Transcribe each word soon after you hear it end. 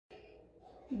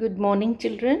Good morning,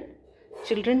 children.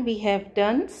 Children, we have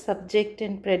done subject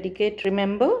and predicate,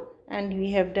 remember, and we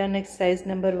have done exercise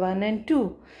number 1 and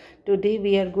 2. Today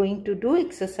we are going to do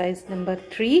exercise number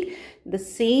 3. The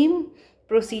same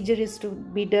procedure is to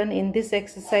be done in this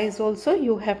exercise also.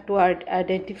 You have to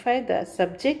identify the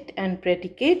subject and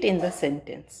predicate in the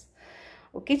sentence.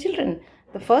 Okay, children,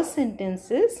 the first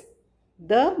sentence is,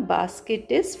 the basket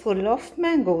is full of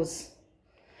mangoes.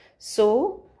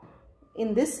 So,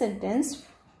 in this sentence,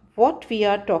 what we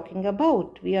are talking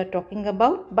about? We are talking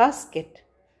about basket.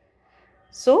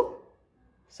 So,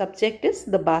 subject is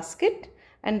the basket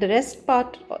and the rest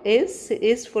part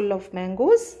is full of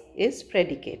mangoes is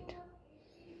predicate.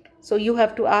 So, you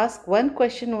have to ask one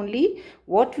question only,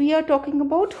 what we are talking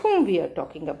about, whom we are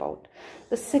talking about.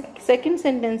 The second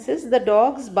sentence is, the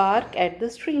dogs bark at the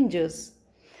strangers.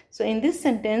 So, in this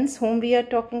sentence, whom we are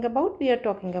talking about? We are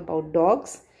talking about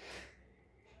dogs.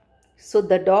 So,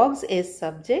 the dogs is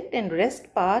subject and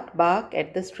rest part bark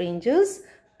at the strangers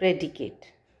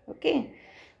predicate. Okay.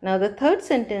 Now, the third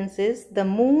sentence is, the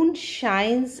moon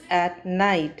shines at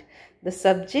night. The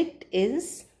subject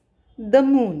is the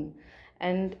moon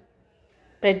and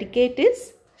predicate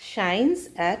is shines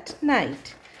at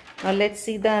night. Now, let's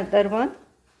see the other one.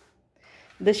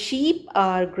 The sheep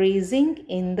are grazing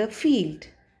in the field.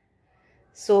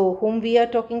 So, whom we are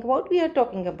talking about? We are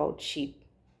talking about sheep.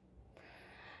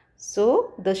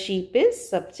 So, the sheep is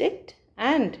subject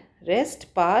and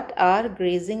rest part are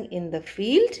grazing in the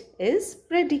field is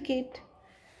predicate.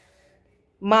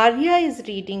 Maria is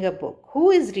reading a book. Who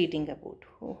is reading a book?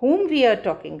 Whom we are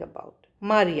talking about?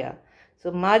 Maria. So,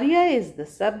 Maria is the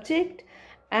subject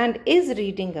and is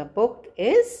reading a book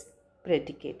is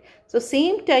predicate. So,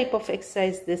 same type of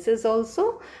exercise this is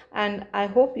also, and I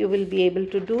hope you will be able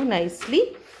to do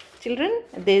nicely. Children,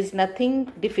 there is nothing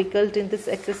difficult in this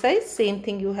exercise. Same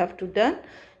thing you have to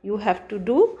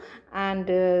do, and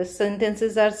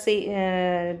sentences are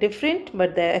different,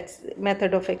 but the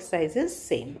method of exercise is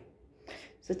same.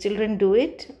 So, children, do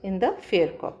it in the fair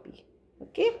copy,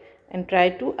 okay, and try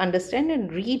to understand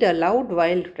and read aloud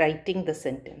while writing the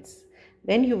sentence.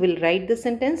 When you will write the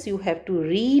sentence, you have to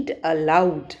read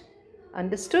aloud,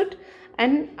 understood,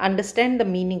 and understand the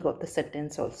meaning of the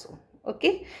sentence also.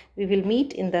 Okay, we will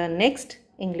meet in the next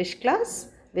English class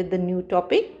with the new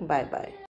topic. Bye bye.